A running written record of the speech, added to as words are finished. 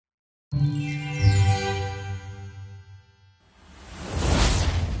The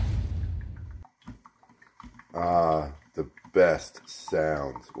best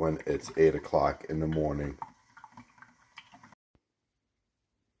sounds when it's 8 o'clock in the morning.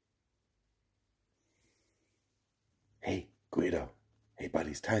 Hey, Guido. Hey,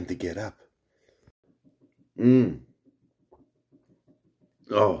 buddy, it's time to get up.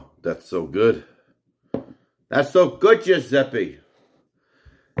 Oh, that's so good. That's so good, Giuseppe.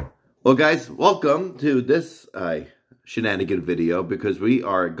 Well, guys, welcome to this shenanigan video because we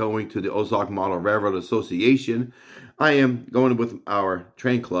are going to the Ozark Model Railroad Association. I am going with our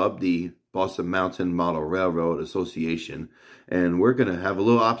train club, the Boston Mountain Model Railroad Association, and we're going to have a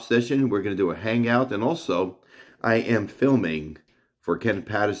little op session. We're going to do a hangout, and also I am filming for Ken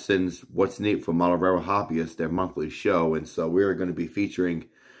Patterson's What's Neat for Model Railroad Hobbyists, their monthly show, and so we're going to be featuring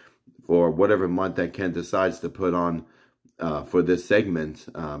for whatever month that Ken decides to put on for this segment,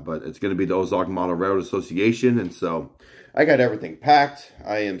 but it's going to be the Ozark Model Railroad Association, and so I got everything packed.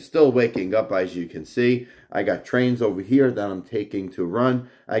 I am still waking up, as you can see. I got trains over here that I'm taking to run.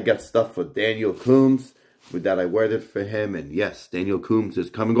 I got stuff for Daniel Coombs that I ordered for him, and yes, Daniel Coombs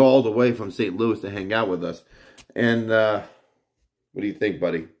is coming all the way from St. Louis to hang out with us. And what do you think,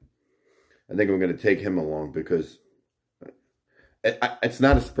 buddy? I think I'm going to take him along because it's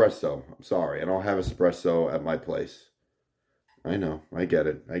not espresso. I'm sorry, I don't have espresso at my place. I know, I get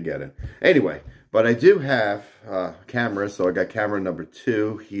it. Anyway, but I do have cameras, so I got camera number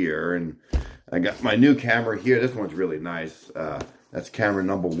 2 here, and I got my new camera here. This one's really nice. That's camera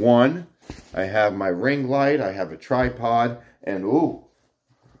number 1. I have my ring light, I have a tripod, and ooh,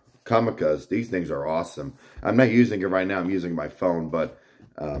 Kamikaze. These things are awesome. I'm not using it right now, I'm using my phone, but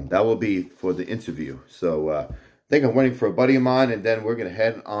that will be for the interview. So I think I'm waiting for a buddy of mine, and then we're going to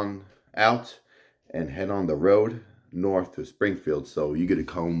head on out and head on the road north to Springfield, so you get to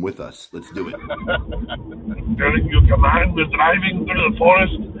come with us. Let's do it. During your command, we're driving through the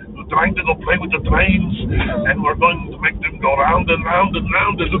forest, we're trying to go play with the trains, and we're going to make them go round and round and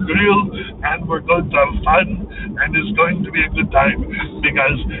round as a grill, and we're going to have fun, and it's going to be a good time,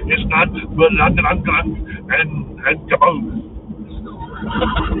 because it's not and kaboom.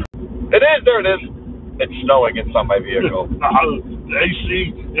 It is, there it is. It's snowing inside my vehicle. The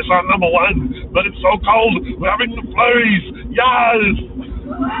AC is on number 1, but it's so cold, we're having the flurries. Yes!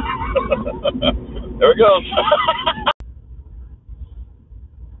 There it goes.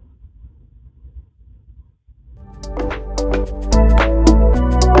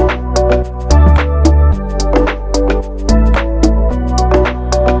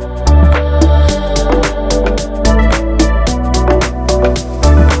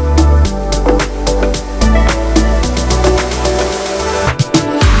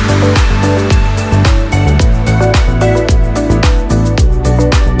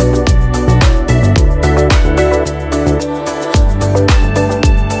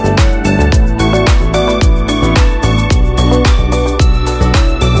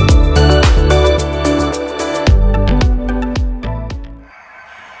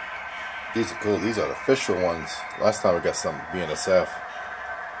 These are cool. These are the official ones. Last time we got some BNSF.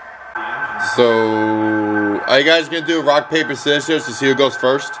 So, are you guys going to do rock, paper, scissors to see who goes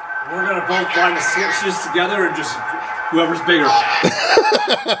first? We're going to both find the scissors together and just whoever's bigger.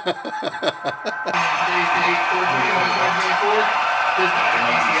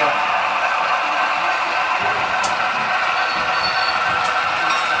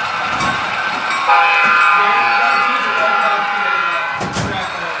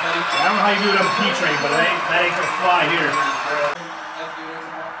 I don't know how you do it on the P-train, but that ain't gonna fly here.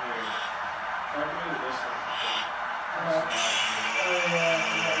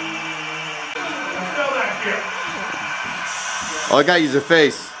 All I got is your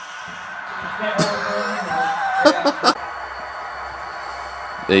face.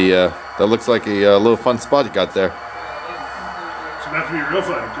 That looks like a little fun spot you got there. It's about to be real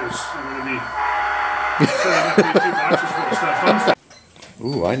fun because I'm gonna be setting up these 2 boxes full of stuff.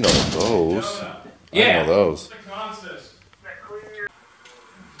 Ooh, I know those. Yeah. I know those.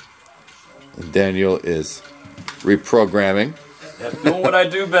 And Daniel is reprogramming. Yep, doing what I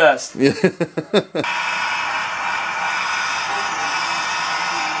do best.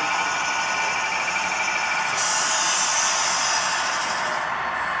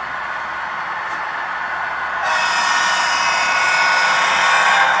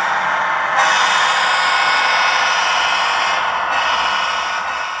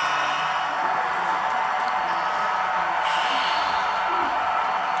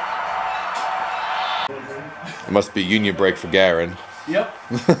 It must be union break for Garen. Yep.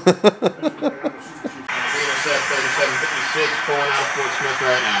 3756 pulling out of Fort Smith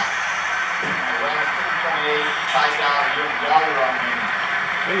right now. tied down your water on me.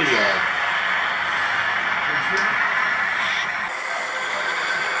 There you go.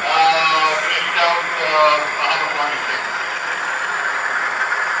 Just out 126.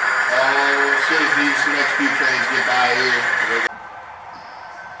 As soon as these next few trains get by here.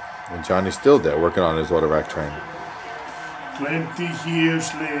 And Johnny's still there working on his auto rack train. 20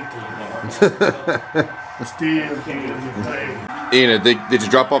 years later. Still here to play. Ian, did you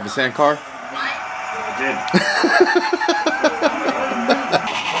drop off a sandcar?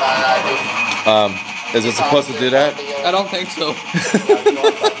 Is it supposed to do that? I don't think so.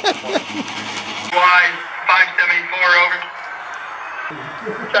 Wide 574 over.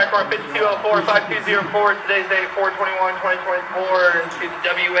 Track bar 5204, 5204. Today's date 4/21/2024 to the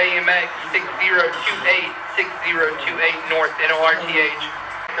WAMX 6028, 6028 North NORTH.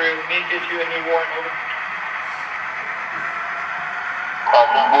 Crew, need to issue a new warrant over.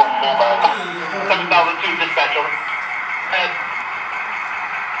 7002 dispatch over. And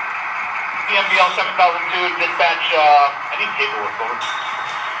CMBL 7002 dispatch, I need paperwork over.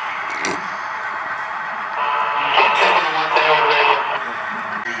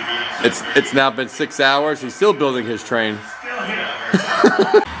 It's now been 6 hours. He's still building his train.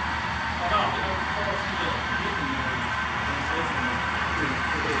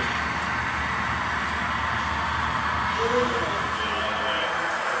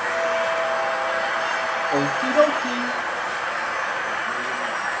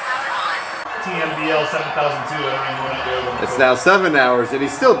 TMBL 7002. It's now 7 hours and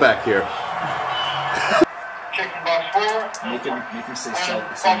he's still back here. Chicken box 4. Make him say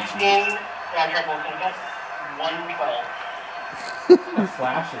Box 16. Triple 112.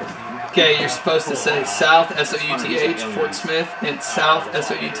 Okay, you're supposed to say South SOUTH Fort Smith and South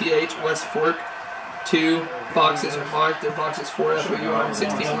SOUTH West Fork. 2 boxes are marked. They're boxes 4 FOUR and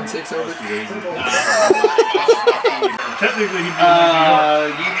 1616 over. Technically, he'd be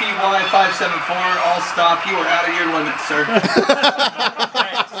UPY 574. I'll stop. You are out of your limit, sir.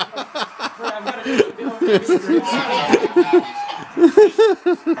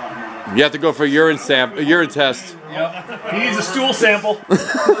 You have to go for a urine test. He needs a stool sample.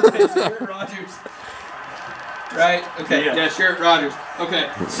 Okay, so you're Rogers. Right? Okay, yes, you're at Rogers. Okay,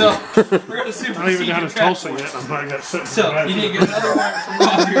 so we're going to see. I don't even know how to Tulsa yet. I'm probably got something. So you need to get another warrant from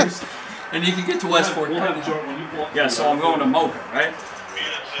Rogers, and you can get to West Fork. Yeah, so I'm going to Mocha, right?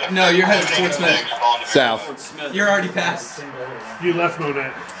 No, you're headed to Fort Smith. South. You're already past. You left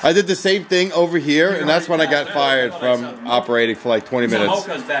Monette. I did the same thing over here, and that's when I got fired from operating for like 20 minutes.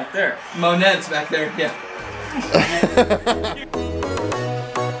 Mocha's back there. Monette's back there, yeah.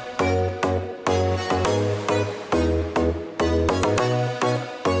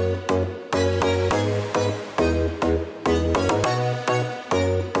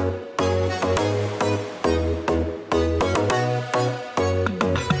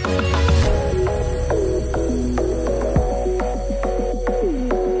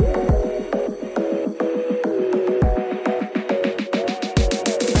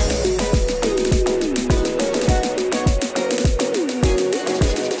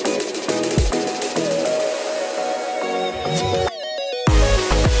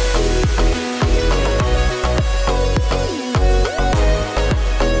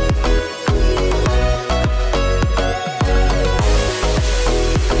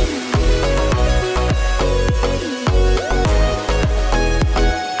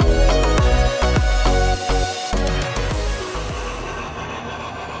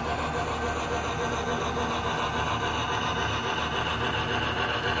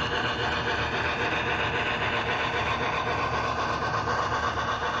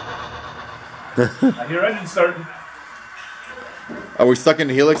 I hear engine starting. Are we stuck in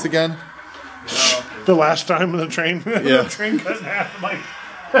the helix again? The last time the train, Yeah. the train cut in half. I'm like,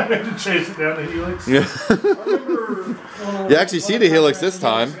 having to chase it down the helix. Yeah. You actually see the helix this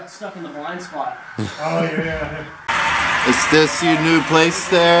time. Got stuck in the blind spot. Oh yeah. Is this your new place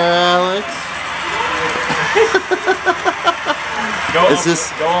there, Alex? Go Is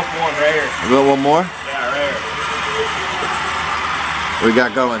this- Go off one right here. You got one more? Yeah, right here. What we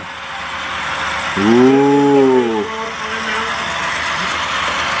got going? Ooh.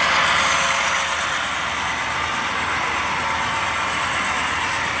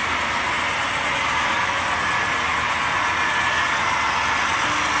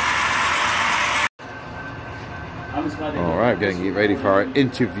 All right, getting ready for our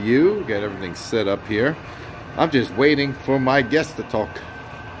interview. Get everything set up here. I'm just waiting for my guest to talk.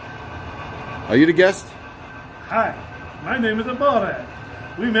 Are you the guest? Hi, my name is Abara.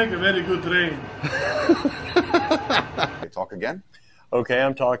 We make a very good train. Talk again. Okay,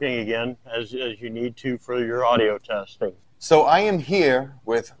 I'm talking again, as you need to for your audio testing. So I am here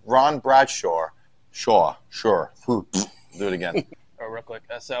with Ron Bradshaw. Sure. Do it again. Oh, real quick.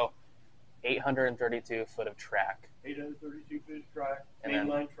 So, 832 foot of track. 832 feet of track, And main then-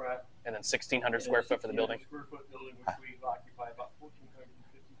 line track. And then 1,600 square foot for the building. Square foot building, which we occupy about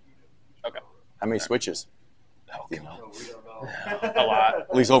 1,450 feet of. Okay. How many switches? Oh, You know, So we don't know. a lot.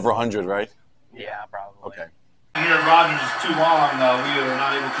 at least over 100, right? Yeah, probably. Okay. Here at Rogers is too long. We are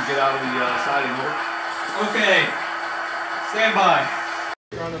not able to get out of the siding work. Okay. Stand by.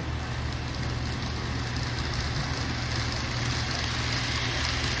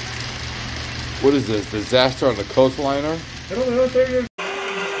 What is this? Disaster on the coastliner? I don't know if they're.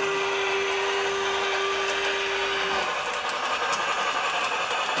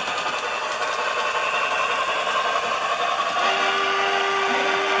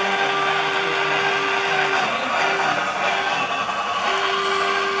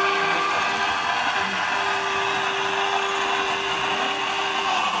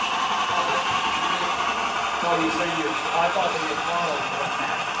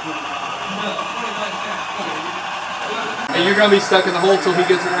 And you're gonna be stuck in the hole till he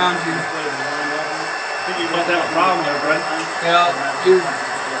gets around you. I think you might have a problem there, Brent. Yeah, you're.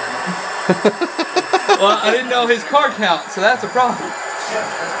 Well, I didn't know his car count, so that's a problem.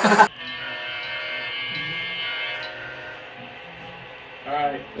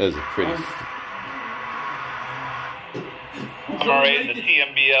 Alright. That is a pretty. I'm alright in the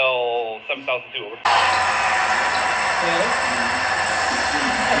TMBL 7002 over.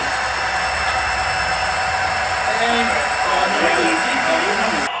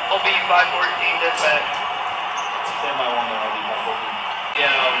 OB 514 dispatch. Stand by one there, I'll be back over.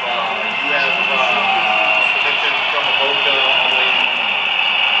 Yeah, you have position from a boat on the way.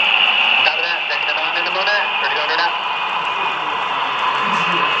 Copy that. Second on in the moon. Ready to go under now.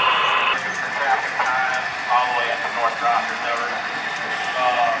 Traffic time all the way up to North Rogers, over.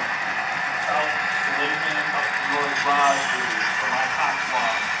 South Lincoln up to North Rogers for my hot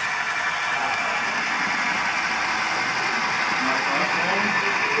spot.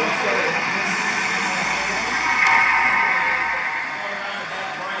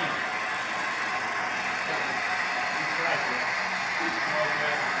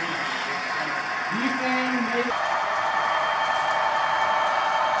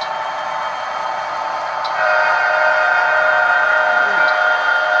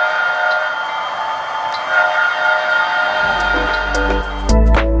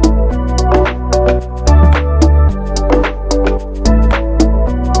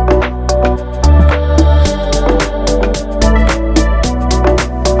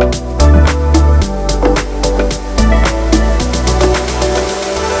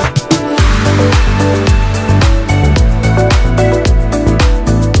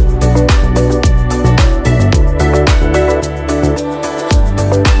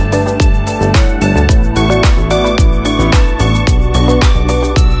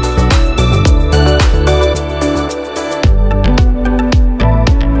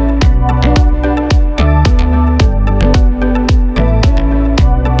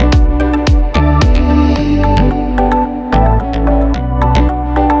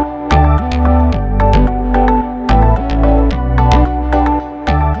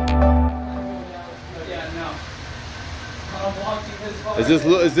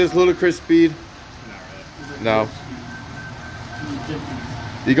 Is this ludicrous speed? No.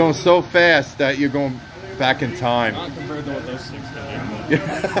 You're going so fast that you're going back in time. Not compared to what those 6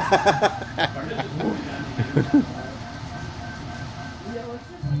 guys.